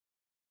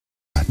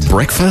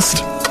breakfast?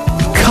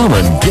 Come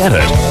and get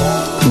it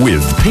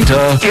with Peter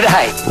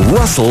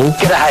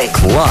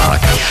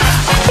Russell-Clarke.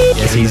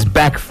 Yes, he's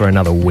back for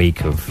another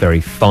week of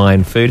very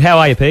fine food. How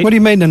are you, Pete? What do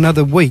you mean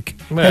another week?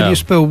 Well, how do you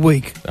spell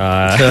week?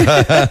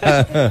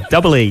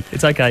 Double E.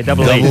 It's okay,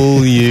 double E.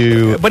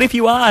 W. But if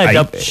you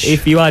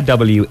are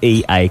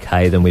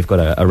W-E-A-K, then we've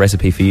got a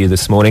recipe for you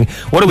this morning.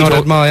 What are we Not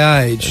at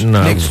my age.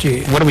 No. Next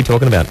year. What are we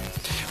talking about?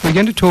 We're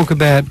going to talk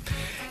about,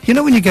 you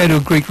know, when you go to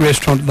a Greek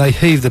restaurant, they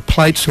heave the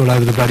plates all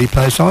over the bloody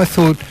place. I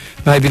thought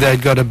maybe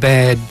they'd got a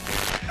bad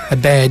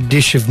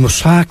dish of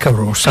moussaka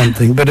or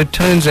something, but it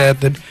turns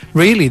out that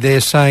really they're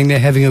saying they're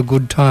having a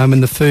good time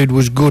and the food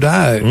was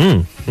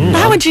good-o.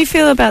 How would you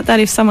feel about that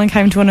if someone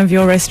came to one of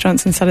your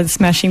restaurants and started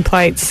smashing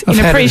plates in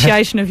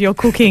appreciation of your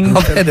cooking?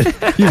 I've had it.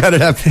 You've had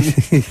it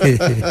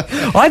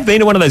happen. I've been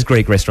to one of those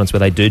Greek restaurants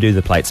where they do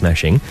the plate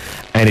smashing,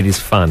 and it is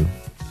fun.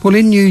 Well,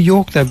 in New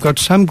York, they've got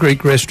some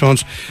Greek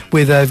restaurants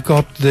where they've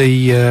got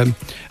the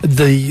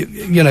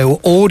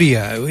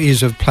audio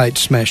is of plate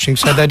smashing,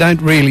 so they don't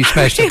really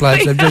smash the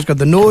plates. They've just got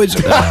the noise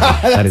of it.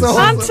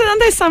 Aren't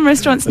there some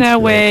restaurants now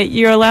where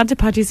you're allowed to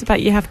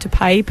participate, you have to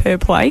pay per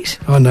plate?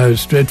 I know,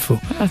 it's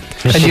dreadful.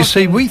 And you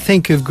see, we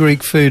think of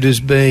Greek food as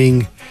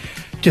being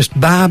just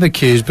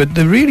barbecues, but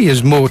there really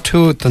is more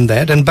to it than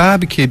that. And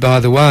barbecue, by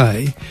the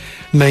way,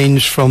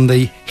 means from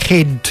the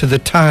head to the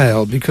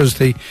tail, because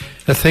the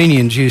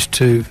Athenians used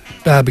to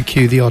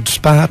barbecue the odd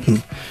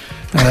Spartan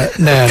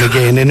now and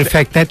again. And in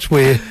fact, that's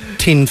where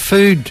tin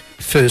food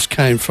first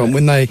came from,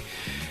 when they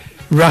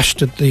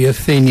rushed at the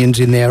Athenians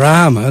in their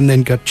armour and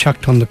then got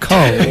chucked on the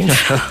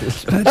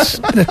coals.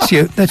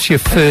 that's your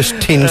first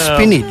tin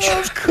spinach.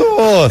 Of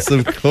course.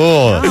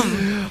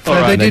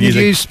 So they didn't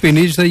use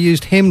spinach, they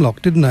used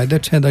hemlock, didn't they?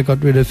 That's how they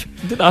got rid of...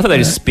 I thought they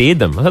just speared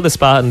them. I thought the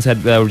Spartans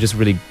they were just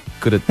really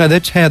good at... No,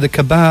 that's how the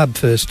kebab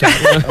first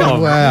started.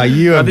 Oh, wow,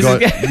 you have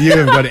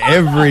got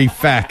every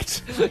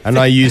fact, and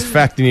I used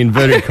fact in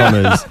inverted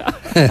commas.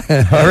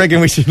 I reckon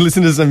we should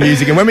listen to some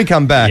music, and when we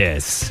come back,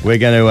 yes, we're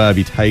going to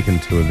be taken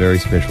to a very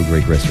special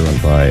Greek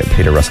restaurant by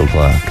Peter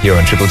Russell-Clarke. Here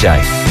on Triple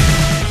J.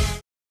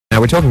 Now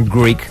we're talking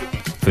Greek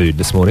food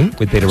this morning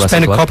with Peter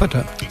Russell-Clarke.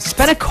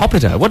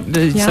 Spanakopita. What?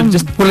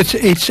 Well,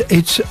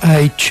 it's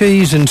a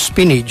cheese and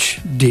spinach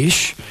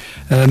dish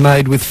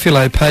made with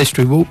filet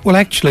pastry. Well,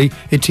 actually,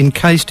 it's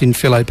encased in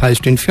filet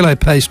pastry. And filet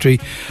pastry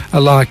are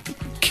like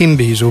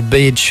kimbies or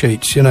bed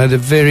sheets. You know, they're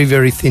very,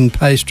 very thin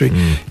pastry.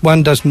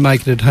 One doesn't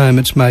make it at home.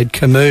 It's made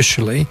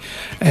commercially.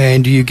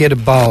 And you get a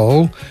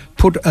bowl,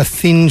 put a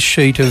thin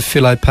sheet of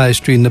filet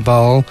pastry in the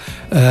bowl,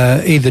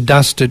 either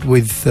dust it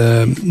with,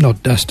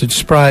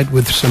 spray it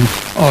with some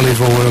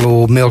olive oil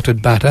or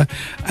melted butter,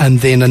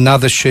 and then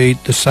another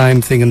sheet, the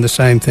same thing and the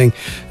same thing,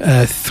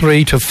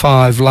 3 to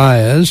 5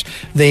 layers.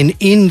 Then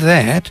in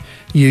that,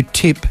 you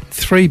tip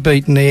 3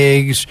 beaten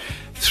eggs,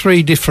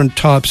 3 different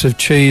types of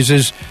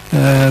cheeses,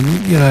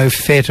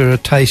 feta, a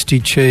tasty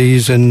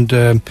cheese, and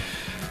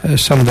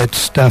some of that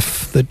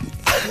stuff that...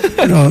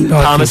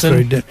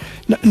 Parmesan?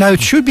 No,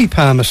 it should be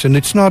Parmesan.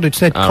 It's not.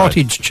 It's that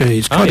cottage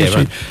cheese. Cottage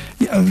cheese.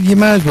 You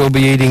may as well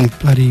be eating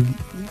bloody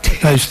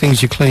those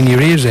things you clean your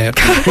ears out.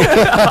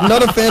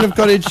 Not a fan of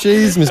cottage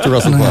cheese, Mr.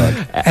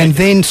 Russell-Clarke. And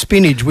then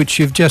spinach, which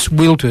you've just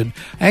wilted.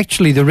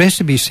 Actually, the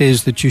recipe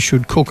says that you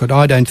should cook it.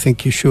 I don't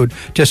think you should.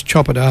 Just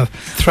chop it up,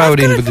 throw it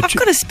in with the... I've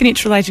got a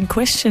spinach-related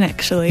question,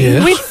 actually.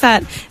 Yes? With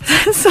that...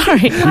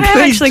 Sorry, I am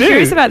actually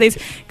curious about this,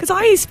 because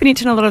I use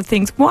spinach in a lot of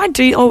things.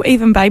 Or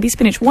even baby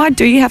spinach, why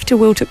do you have to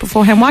wilt it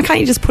beforehand? Why can't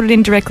you just put it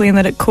in directly and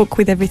let it cook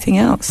with everything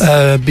else?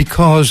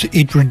 Because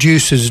it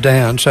reduces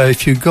down. So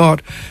if you've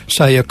got,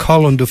 say, a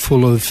colander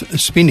full of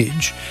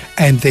spinach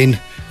and then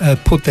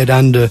put that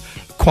under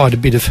quite a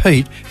bit of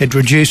heat, it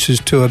reduces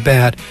to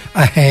about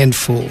a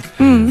handful.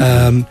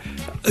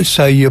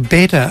 So you're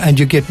better, and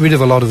you get rid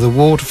of a lot of the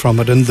water from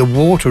it, and the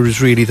water is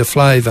really the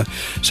flavour.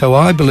 So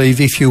I believe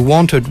if you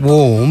want it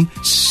warm,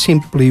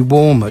 simply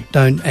warm it,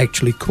 don't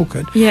actually cook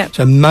it. Yeah.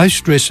 So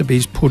most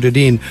recipes put it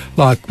in,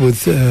 like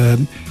with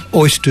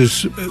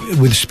oysters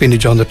with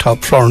spinach on the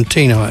top,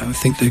 Florentino, I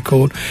think they're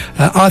called.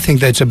 I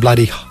think that's a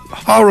bloody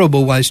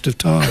horrible waste of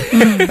time.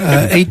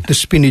 Eat the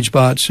spinach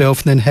by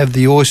itself and then have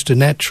the oyster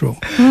natural.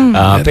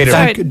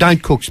 Peter,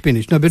 don't cook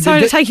spinach. No, but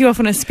sorry to take you off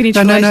on a spinach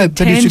No, but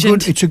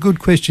tangent. it's a good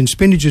question.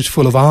 Spinach is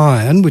full of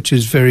iron, which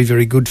is very,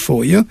 very good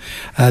for you.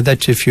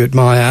 That's if you're at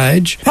my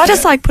age. I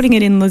just like putting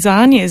it in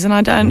lasagnas,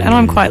 and and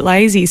I'm quite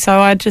lazy, so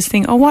I just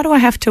think, why do I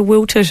have to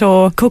wilt it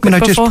or cook it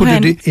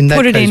beforehand? Just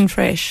put it in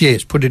fresh.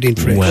 Yes, put it in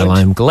fresh. Well,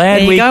 I'm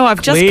glad there you go.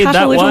 I've just cut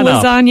a little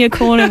lasagna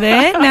corner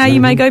there. Now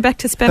you may go back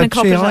to spanakopita.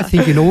 But see, I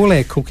think in all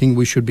our cooking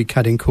we should be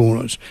cutting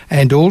corners.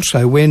 And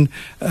also when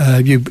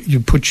you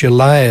put your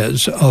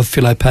layers of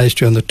filet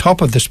pastry on the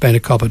top of the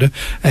spanakopita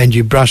and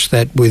you brush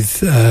that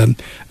with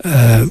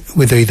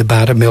either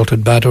butter,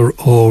 melted butter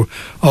or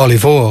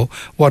olive oil,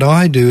 what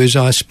I do is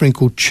I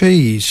sprinkle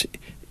cheese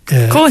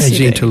as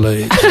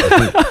interleaves.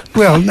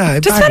 Well, no.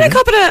 Does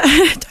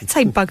spanakopita... Don't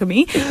say bugger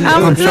me.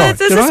 I'm sorry.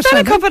 Does the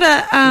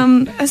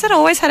spanakopita... has that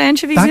always had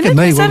anchovies in it? Bugger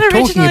me. Is We're that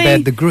talking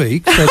about the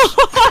Greeks.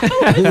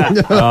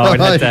 Oh, it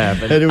had to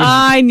happen.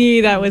 I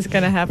knew that was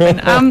going to happen.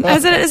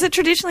 Has it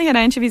traditionally had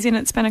anchovies in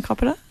it,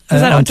 spanakopita?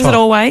 Does it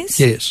always?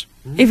 Yes.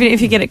 Even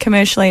if you get it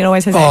commercially, it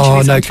always has anchovies.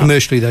 Oh, no, on top.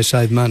 Commercially they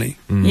save money.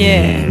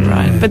 Yeah,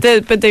 right. But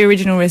the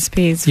original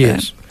recipes.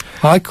 Yes.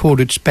 I called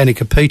it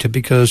spanakopita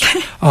because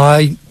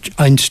I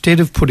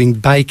instead of putting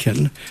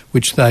bacon,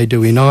 which they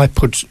do in, I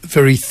put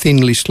very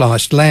thinly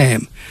sliced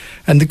lamb.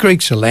 And the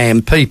Greeks are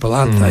lamb people,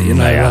 aren't they? You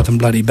know, rather than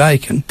bloody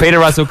bacon. Peter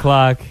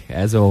Russell-Clarke,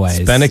 as always.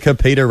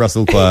 Peter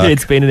Russell-Clarke.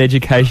 It's been an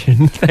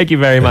education. Thank you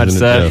very much,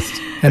 sir.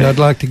 And I'd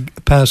like to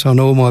pass on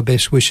all my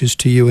best wishes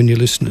to you and your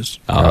listeners.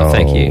 Oh,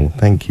 thank you.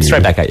 Thank you.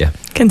 Straight back at you.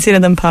 Consider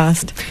them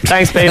past.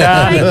 Thanks, Peter.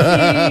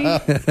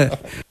 Thank you.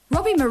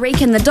 Robbie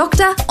Marique and the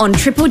Doctor on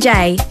Triple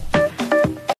J.